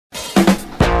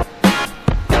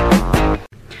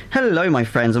Hello my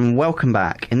friends and welcome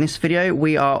back. In this video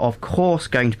we are of course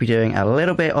going to be doing a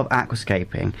little bit of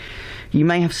aquascaping. You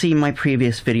may have seen my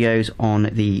previous videos on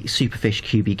the Superfish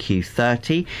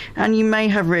QBQ30 and you may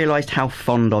have realised how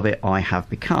fond of it I have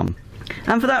become.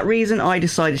 And for that reason I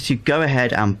decided to go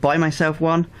ahead and buy myself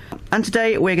one, and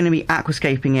today we're going to be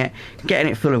aquascaping it, getting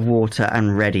it full of water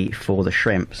and ready for the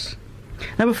shrimps.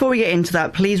 Now before we get into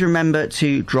that, please remember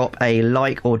to drop a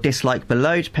like or dislike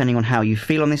below depending on how you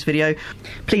feel on this video.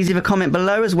 Please leave a comment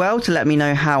below as well to let me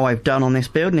know how I've done on this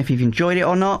build and if you've enjoyed it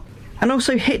or not. And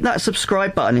also hit that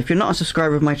subscribe button. If you're not a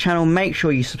subscriber of my channel, make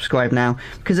sure you subscribe now,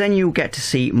 because then you'll get to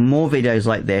see more videos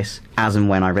like this as and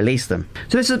when I release them.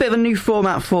 So this is a bit of a new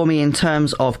format for me in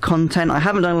terms of content. I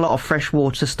haven't done a lot of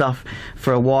freshwater stuff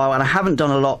for a while, and I haven't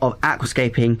done a lot of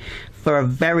aquascaping for a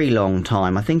very long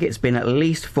time. I think it's been at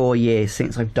least 4 years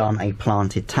since I've done a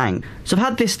planted tank. So I've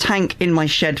had this tank in my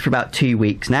shed for about 2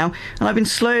 weeks now, and I've been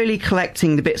slowly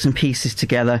collecting the bits and pieces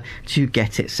together to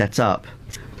get it set up.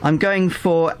 I'm going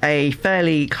for a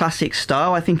fairly classic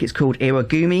style. I think it's called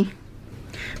Iwagumi,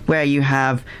 where you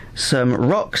have some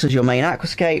rocks as your main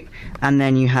aquascape and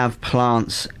then you have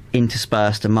plants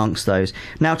interspersed amongst those.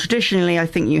 Now traditionally I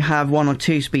think you have 1 or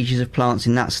 2 species of plants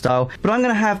in that style, but I'm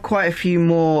going to have quite a few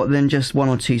more than just 1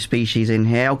 or 2 species in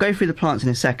here. I'll go through the plants in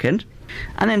a second.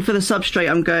 And then for the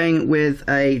substrate I'm going with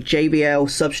a JBL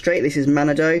substrate. This is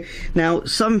Nano. Now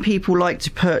some people like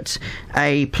to put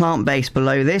a plant base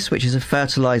below this, which is a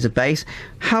fertilizer base.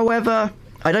 However,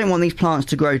 I don't want these plants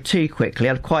to grow too quickly.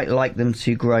 I'd quite like them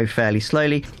to grow fairly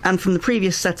slowly. And from the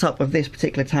previous setup of this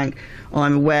particular tank,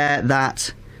 I'm aware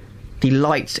that the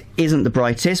light isn't the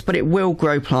brightest, but it will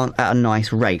grow plant at a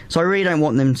nice rate. So I really don't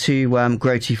want them to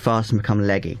grow too fast and become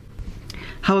leggy.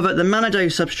 However, the Nano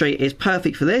substrate is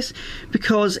perfect for this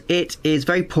because it is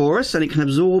very porous and it can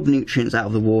absorb nutrients out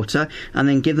of the water and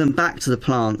then give them back to the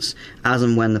plants as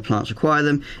and when the plants require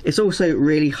them. It's also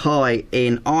really high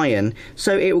in iron,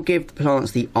 so it will give the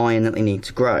plants the iron that they need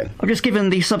to grow. I've just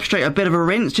given the substrate a bit of a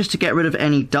rinse just to get rid of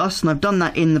any dust, and I've done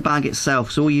that in the bag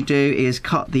itself. So all you do is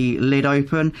cut the lid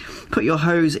open, put your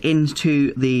hose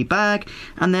into the bag,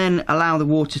 and then allow the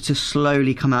water to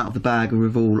slowly come out of the bag and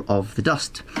remove all of the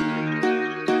dust.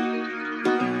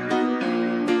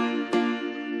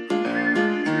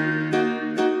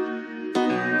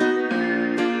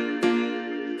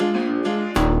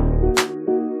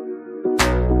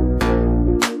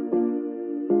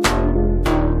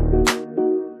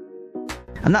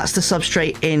 And that's the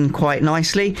substrate in quite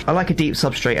nicely. I like a deep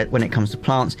substrate when it comes to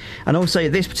plants, and also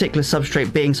this particular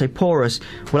substrate being so porous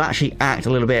will actually act a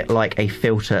little bit like a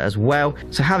filter as well.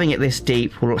 So having it this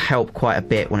deep will help quite a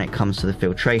bit when it comes to the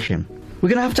filtration. We're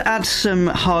going to have to add some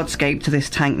hardscape to this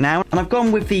tank now, and I've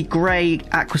gone with the grey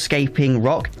aquascaping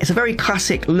rock. It's a very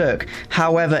classic look,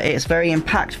 however it's very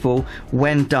impactful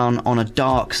when done on a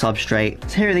dark substrate.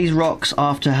 So here are these rocks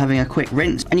after having a quick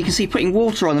rinse, and you can see putting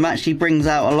water on them actually brings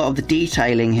out a lot of the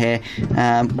detailing here.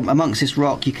 Amongst this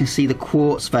rock you can see the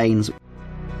quartz veins.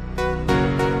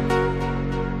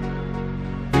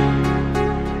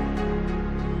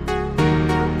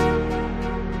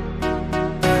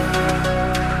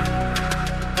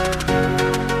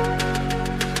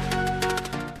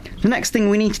 The next thing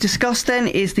we need to discuss then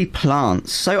is the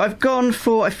plants. So I've gone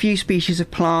for a few species of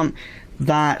plant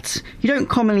that you don't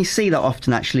commonly see that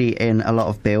often actually in a lot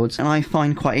of builds, and I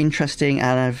find quite interesting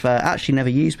and I've actually never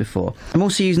used before. I'm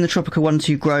also using the Tropical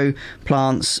 1-2 Grow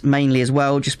plants mainly as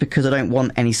well, just because I don't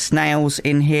want any snails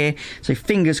in here. So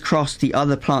fingers crossed the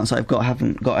other plants that I've got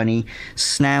haven't got any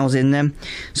snails in them.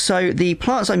 So the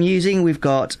plants I'm using, we've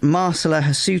got Marcella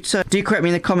hirsuta. Do correct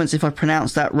me in the comments if I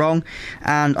pronounced that wrong.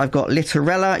 And I've got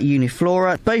Littorella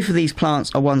uniflora. Both of these plants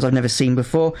are ones I've never seen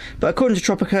before, but according to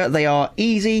Tropica they are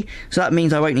easy, so that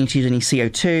means I won't need to use any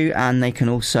CO2, and they can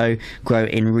also grow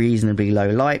in reasonably low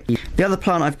light. The other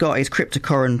plant I've got is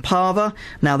Cryptocoron parva.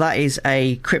 Now that is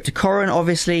a cryptocoron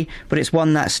obviously, but it's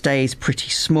one that stays pretty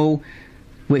small,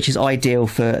 which is ideal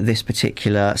for this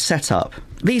particular setup.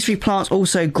 These 3 plants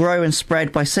also grow and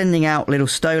spread by sending out little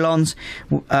stolons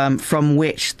from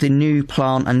which the new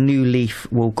plant and new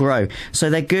leaf will grow.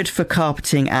 So they're good for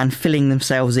carpeting and filling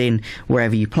themselves in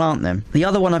wherever you plant them. The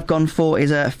other one I've gone for is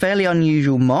a fairly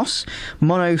unusual moss,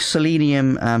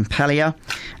 Monoselenium palea.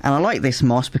 And I like this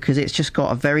moss because it's just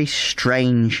got a very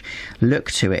strange look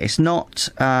to it. It's not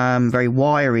very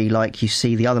wiry like you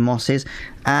see the other mosses.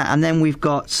 And then we've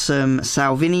got some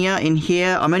Salvinia in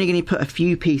here. I'm only going to put a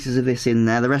few pieces of this in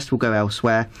there, the rest will go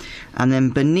elsewhere. And then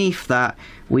beneath that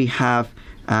we have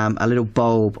a little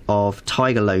bulb of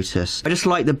tiger lotus. I just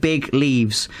like the big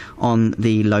leaves on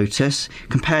the lotus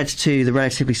compared to the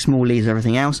relatively small leaves of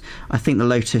everything else. I think the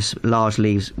lotus large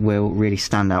leaves will really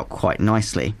stand out quite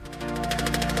nicely.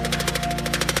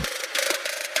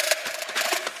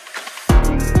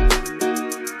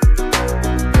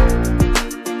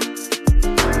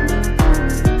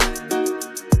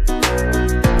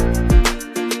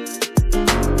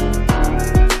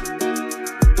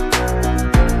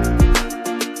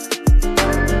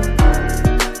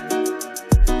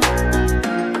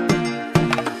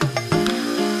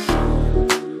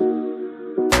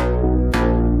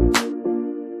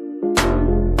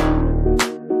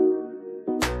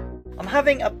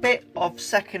 Having a bit of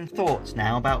second thoughts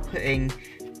now about putting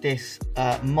this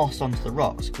moss onto the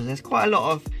rocks, because there's quite a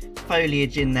lot of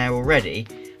foliage in there already.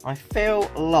 I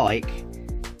feel like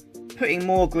putting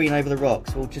more green over the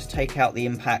rocks will just take out the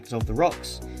impact of the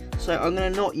rocks. So I'm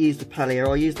going to not use the Palea.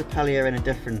 I'll use the Palea in a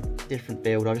different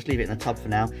build. I'll just leave it in the tub for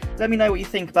now. Let me know what you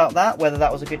think about that, whether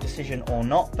that was a good decision or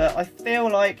not. But I feel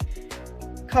like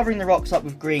covering the rocks up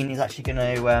with green is actually going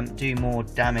to do more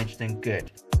damage than good.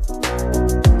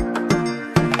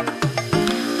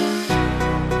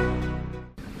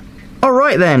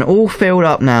 Alright then, all filled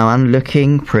up now and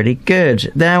looking pretty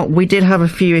good. Now, we did have a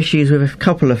few issues with a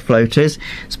couple of floaters,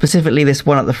 specifically this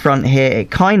one at the front here.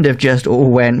 It kind of just all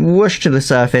went whoosh to the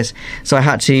surface, so I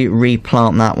had to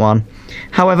replant that one.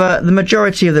 However, the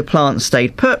majority of the plants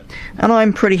stayed put, and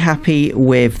I'm pretty happy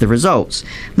with the results.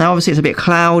 Now, obviously it's a bit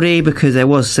cloudy because there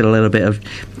was still a little bit of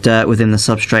dirt within the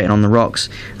substrate and on the rocks,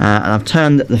 and I've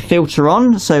turned the filter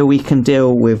on so we can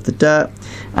deal with the dirt,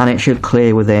 and it should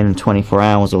clear within 24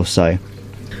 hours or so.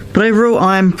 But overall,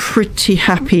 I'm pretty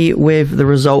happy with the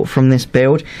result from this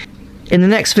build. In the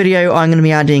next video, I'm going to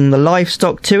be adding the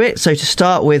livestock to it. So to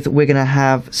start with, we're going to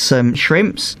have some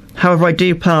shrimps. However, I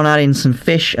do plan on adding some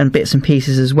fish and bits and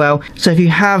pieces as well. So if you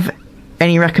have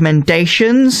any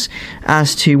recommendations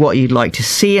as to what you'd like to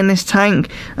see in this tank,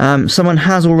 someone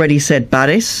has already said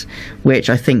Baddis, which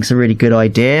I think is a really good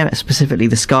idea. Specifically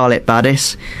the Scarlet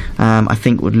Baddis, I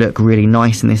think would look really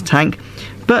nice in this tank.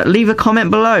 But leave a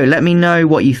comment below, let me know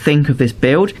what you think of this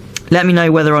build. Let me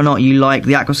know whether or not you like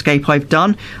the aquascape I've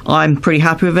done. I'm pretty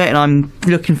happy with it, and I'm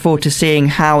looking forward to seeing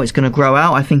how it's going to grow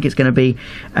out. I think it's going to be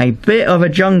a bit of a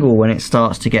jungle when it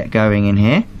starts to get going in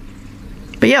here.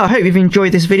 But yeah, I hope you've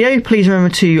enjoyed this video. Please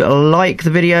remember to like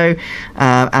the video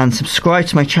and subscribe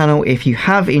to my channel if you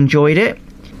have enjoyed it.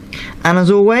 And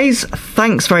as always,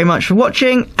 thanks very much for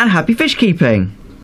watching, and happy fish keeping!